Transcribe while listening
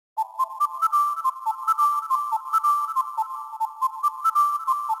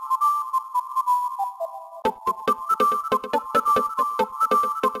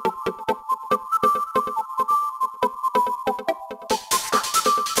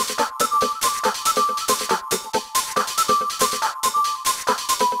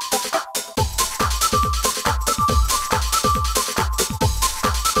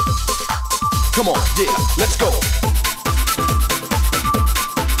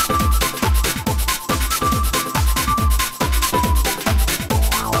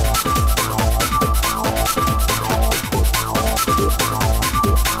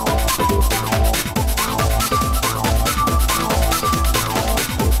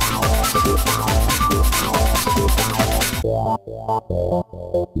Hey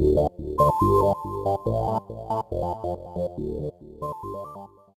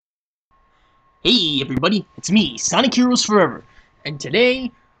everybody, it's me, Sonic Heroes Forever, and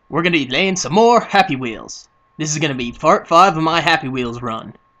today we're gonna be laying some more Happy Wheels. This is gonna be part 5 of my Happy Wheels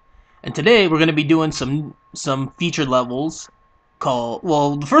run. And today we're gonna be doing some featured levels called,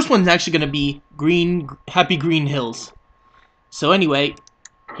 well, the first one's actually gonna be Happy Green Hills. So anyway,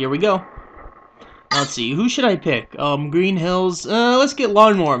 here we go. Now, let's see, who should I pick? Green Hills, let's get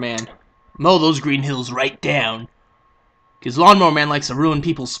Lawnmower Man. Mow those green hills right down. Cause Lawnmower Man likes to ruin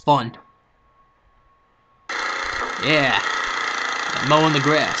people's fun. Yeah, mowing the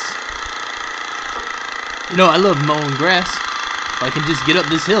grass. You know, I love mowing grass. If I can just get up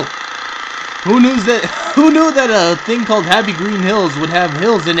this hill. Who knew that a thing called Happy Green Hills would have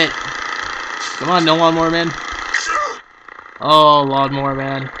hills in it? Come on, no Lawnmower Man. Oh, Lawnmower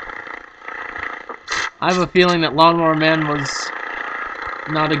Man. I have a feeling that Lawnmower Man was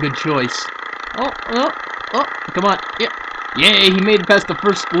not a good choice. Oh, come on. Yeah. Yay, he made it past the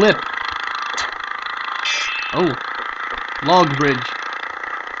first lip. Oh. Log bridge.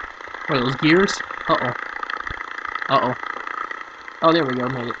 What are those, gears? Uh-oh. Oh, there we go,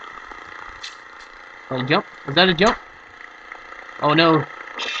 made it. Oh, jump? Was that a jump? Oh, no.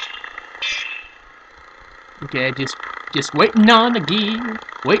 Okay, just waiting on the gear.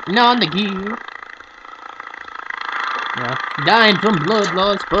 Waiting on the gear. Yeah, dying from blood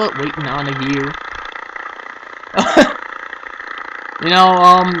loss, but waiting on a gear. You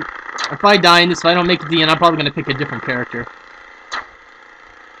know, if I die in this, if I don't make it to the end, I'm probably gonna pick a different character.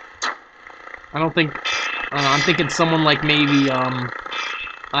 I'm thinking someone like maybe, I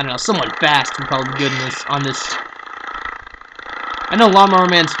don't know, someone fast would probably be good in this, on this. I know Lawnmower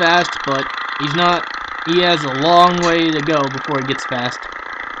Man's fast, but he's not, he has a long way to go before he gets fast.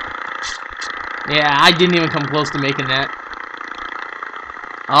 Yeah, I didn't even come close to making that.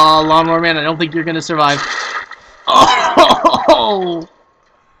 Oh, Lawnmower Man, I don't think you're gonna survive. Oh!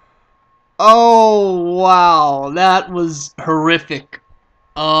 Oh, wow, that was horrific.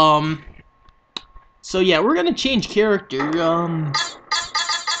 So yeah, we're gonna change character,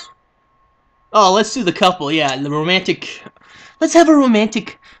 oh, let's do the couple, yeah, the romantic, let's have a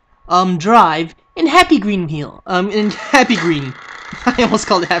romantic, drive in Happy Green Wheel, in Happy Green. I almost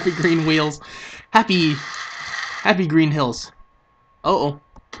called it Happy Green Wheels. Happy Green Hills. Uh-oh.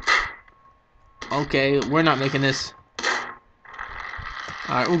 Okay, we're not making this.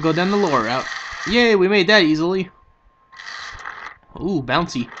 Alright, we'll go down the lower route. Yay, we made that easily. Ooh,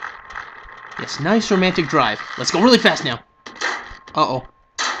 bouncy. Yes, nice romantic drive. Let's go really fast now. Uh-oh.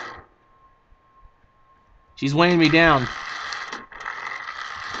 She's weighing me down.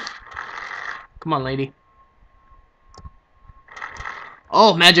 Come on, lady.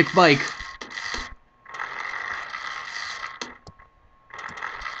 Oh, magic bike.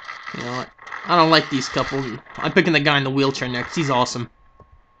 You know what? I don't like these couple. I'm picking the guy in the wheelchair next. He's awesome.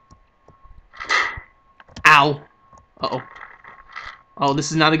 Ow. Uh-oh. Oh,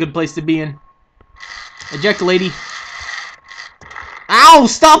 this is not a good place to be in. Eject, lady. Ow!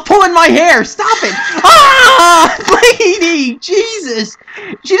 Stop pulling my hair! Stop it! Ah! Lady! Jesus!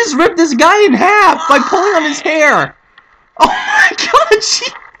 She just ripped this guy in half by pulling on his hair! Oh my god!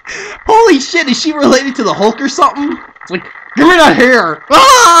 Holy shit, is she related to the Hulk or something? It's like, give me that hair!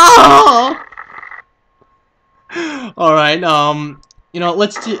 Ah! Alright, you know,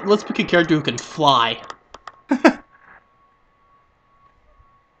 let's pick a character who can fly.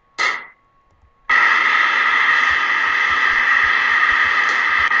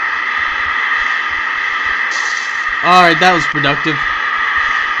 Alright, that was productive.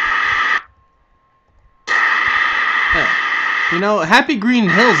 You know, Happy Green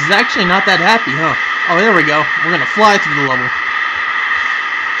Hills is actually not that happy, huh? Oh, there we go. We're gonna fly through the level.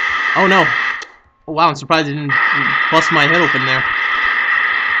 Oh no. Oh wow, I'm surprised I didn't bust my head open there.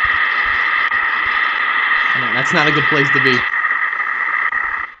 No, that's not a good place to be.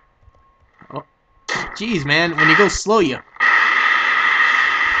 Oh, jeez, man. When you go slow, you.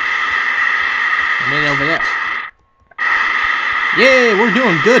 I made it over there. Yay, we're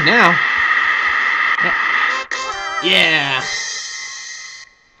doing good now. Yeah.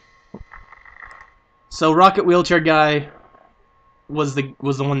 So Rocket Wheelchair Guy was the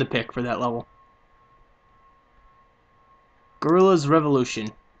one to pick for that level. Gorilla's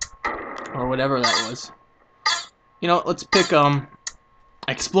Revolution, or whatever that was. You know, let's pick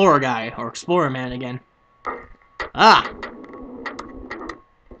Explorer Guy or Explorer Man again. Ah.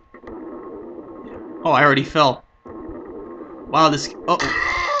 Oh, I already fell. Wow, this.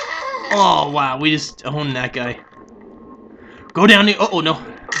 Oh, wow, we just owned that guy. Go down here. Oh no,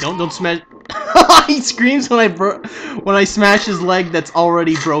 don't smash. He screams when I smash his leg that's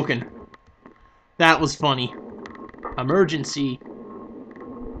already broken. That was funny. Emergency.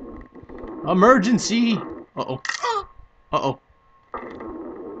 Emergency. Uh-oh. Uh-oh.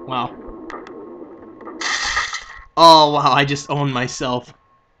 Wow. Oh, wow, I just owned myself.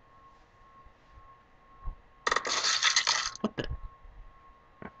 What the?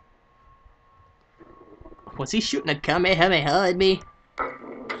 Was he shooting a Kamehameha at me?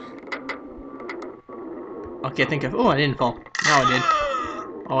 Okay, I think oh, I didn't fall. No, I did.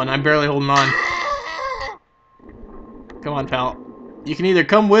 Oh, and I'm barely holding on. Come on, pal. You can either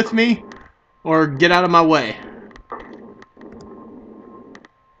come with me or get out of my way.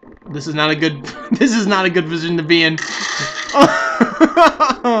 This is not a good this is not a good position to be in.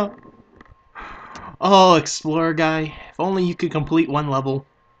 Oh, explorer guy. If only you could complete one level.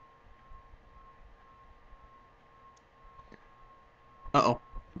 Uh-oh.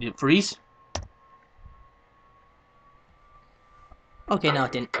 Did it freeze? Okay, no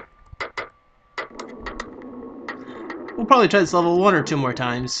it didn't. We'll probably try this level 1 or 2 more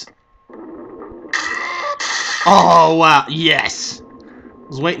times. Oh, wow. Yes! I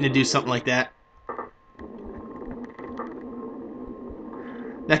was waiting to do something like that.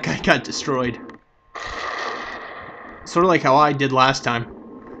 That guy got destroyed. Sort of like how I did last time.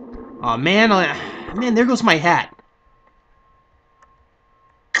 Oh man, man, there goes my hat.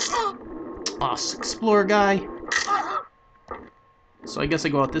 Oh, explorer guy. So I guess I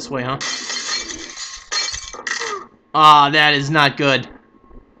go out this way, huh? Ah, that is not good.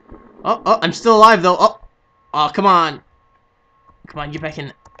 Oh, oh, I'm still alive though. Oh, oh, come on. Come on, get back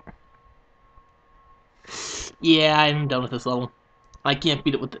in. Yeah, I'm done with this level. I can't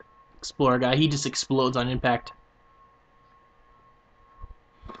beat it with the explorer guy. He just explodes on impact.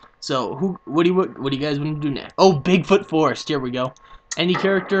 So, what do you guys want to do next? Oh, Bigfoot Forest. Here we go. Any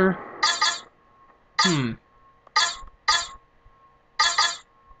character?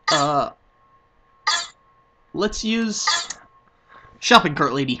 Let's use shopping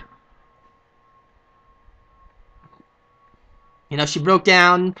cart lady. You know, she broke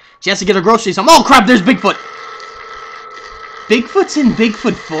down. She has to get her groceries home. Oh crap! There's Bigfoot. Bigfoot's in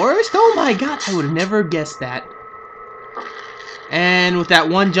Bigfoot Forest? Oh my god! I would have never guessed that. And with that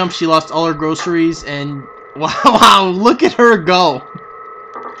one jump, she lost all her groceries. And wow, look at her go.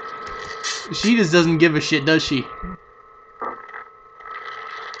 She just doesn't give a shit, does she?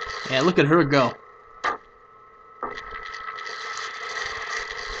 Yeah, look at her go.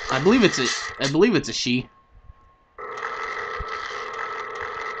 I believe it's a she.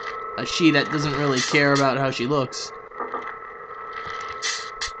 A she that doesn't really care about how she looks.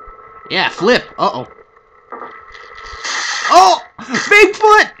 Yeah, flip. Uh-oh. Oh!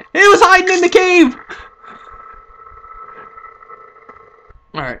 Bigfoot! It was hiding in the cave!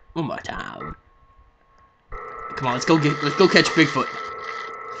 Alright, one more time. Come on, let's go catch Bigfoot.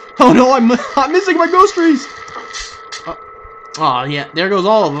 Oh no, I'm missing my groceries! Oh, yeah, there goes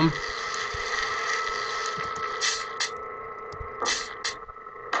all of them.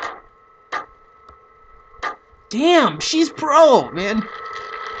 Damn, she's pro, man.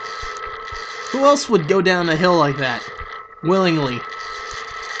 Who else would go down a hill like that? Willingly.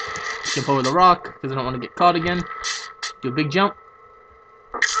 Jump over the rock, because I don't want to get caught again. Do a big jump.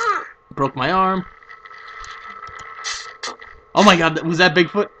 Broke my arm. Oh my god, was that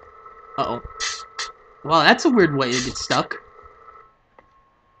Bigfoot? Uh-oh. Wow, that's a weird way to get stuck.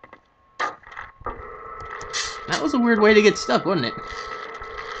 That was a weird way to get stuck, wasn't it?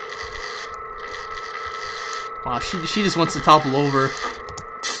 Wow, she just wants to topple over.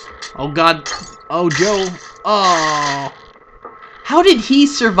 Oh god. Oh, Joe. Oh. How did he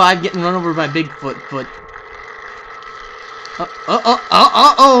survive getting run over by Bigfoot? But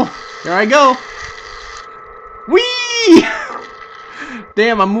here I go. Whee!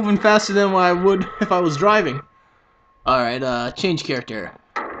 Damn, I'm moving faster than I would if I was driving. Alright, change character.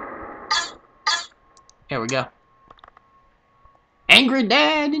 Here we go. Angry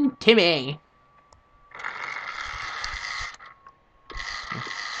Dad and Timmy.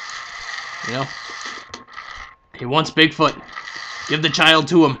 You know, he wants Bigfoot. Give the child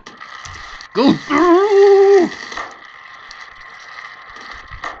to him. Go through!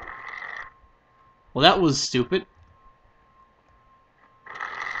 Well, that was stupid.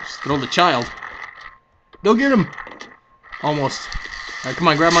 Just throw the child. Go get him! Almost. Alright, come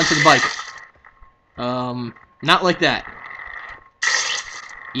on, grab onto the bike. Not like that.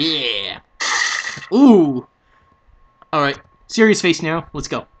 Yeah! Ooh! Alright, serious face now. Let's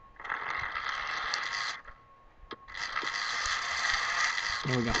go.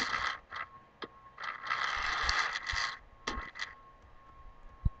 Here we go.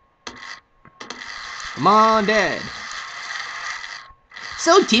 Come on, Dad.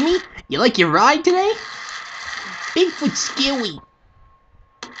 So, Timmy, you like your ride today? Bigfoot's scary.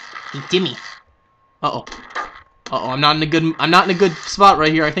 Hey, Timmy. Uh-oh. Uh-oh, I'm not in a good spot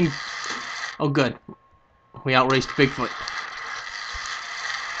right here, I think. Oh, good. We outraced Bigfoot.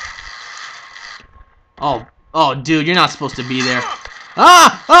 Oh, dude, you're not supposed to be there.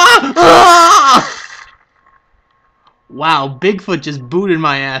 Ah! Ah! Ah! Wow, Bigfoot just booted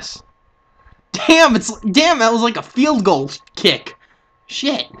my ass. Damn, that was like a field goal kick.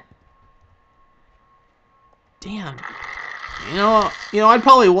 Shit. Damn. You know, I'd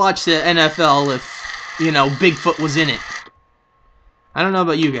probably watch the NFL if, Bigfoot was in it. I don't know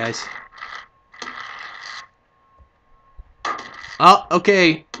about you guys. Oh,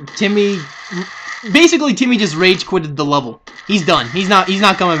 okay. Timmy just rage quitted the level. He's done. He's not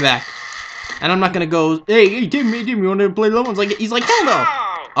coming back. And I'm not gonna go, hey, Timmy, you wanna play the level? He's like, hell no.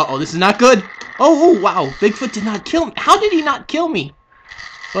 Uh-oh, this is not good. Oh, wow. Bigfoot did not kill me. How did he not kill me?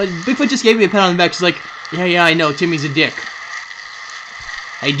 But Bigfoot just gave me a pat on the back. She's like, yeah, I know. Timmy's a dick.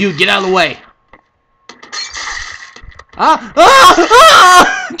 Hey, dude, get out of the way.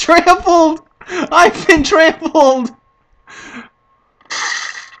 Trampled! I've been trampled!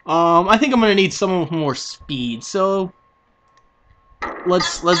 I think I'm gonna need some more speed, so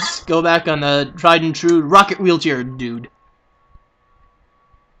let's go back on the tried and true rocket wheelchair dude.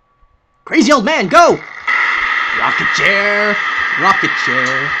 Crazy old man, go! Rocket chair,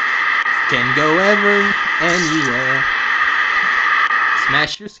 can go anywhere.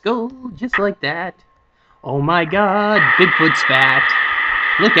 Smash your skull just like that. Oh my God, Bigfoot's fat.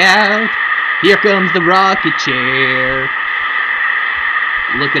 Look out, here comes the rocket chair.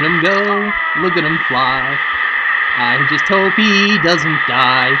 Look at him go, look at him fly. I just hope he doesn't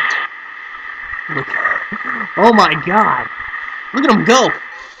die. Look. Oh my God. Look at him go.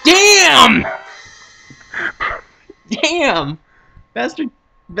 Damn! Damn! Bastard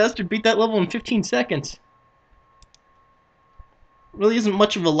beat that level in 15 seconds. Really isn't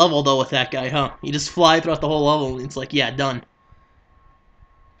much of a level though with that guy, huh? You just fly throughout the whole level and it's like, yeah, done.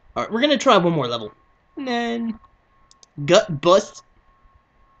 Alright, we're gonna try one more level. And then Gut Bus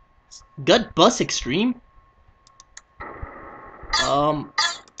Extreme?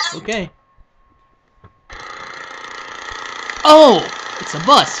 Okay. Oh! It's a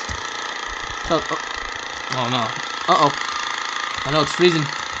bus! Oh no. Uh-oh. I know it's freezing.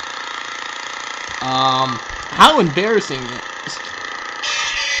 How embarrassing.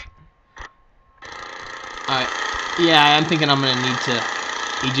 Alright. Yeah, I'm thinking I'm gonna need to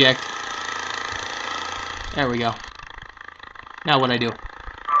eject. There we go. Now what I do?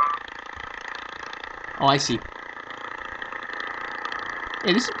 Oh, I see.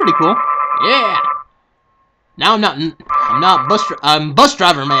 Hey, this is pretty cool. Yeah! Now I'm bus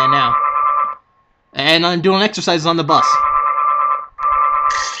driver man now. And I'm doing exercises on the bus.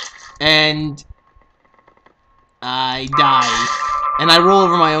 And I die. And I roll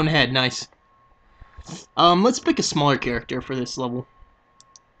over my own head. Nice. Let's pick a smaller character for this level.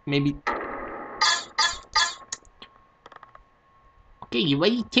 Maybe. Okay, you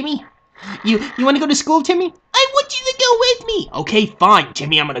ready, Timmy? You want to go to school, Timmy? I want you to go with me. Okay, fine,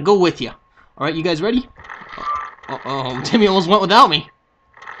 Timmy. I'm gonna go with you. All right, you guys ready? Uh-oh, Timmy almost went without me.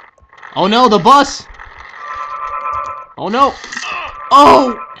 Oh no, the bus! Oh no!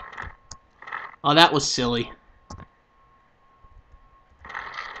 Oh! Oh, that was silly.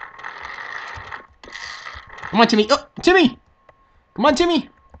 Come on, Timmy. Oh, Timmy! Come on, Timmy!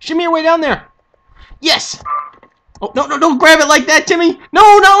 Shimmy your way down there! Yes! Oh, no, don't grab it like that, Timmy!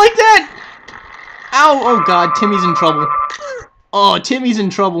 No, not like that! Ow! Oh, God, Timmy's in trouble. Oh, Timmy's in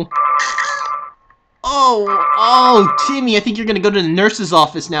trouble. Oh, Timmy, I think you're gonna go to the nurse's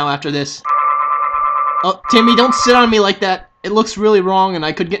office now after this. Oh, Timmy, don't sit on me like that. It looks really wrong and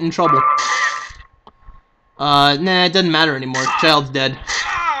I could get in trouble. Nah, it doesn't matter anymore. Child's dead.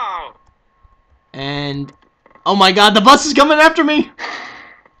 And... oh my God, the bus is coming after me!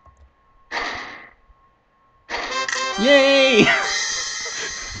 Yay!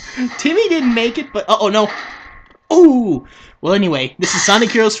 Timmy didn't make it, but... uh-oh, no. Ooh! Well, anyway, this is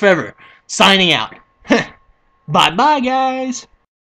Sonic Heroes Forever, signing out. Bye-bye, guys!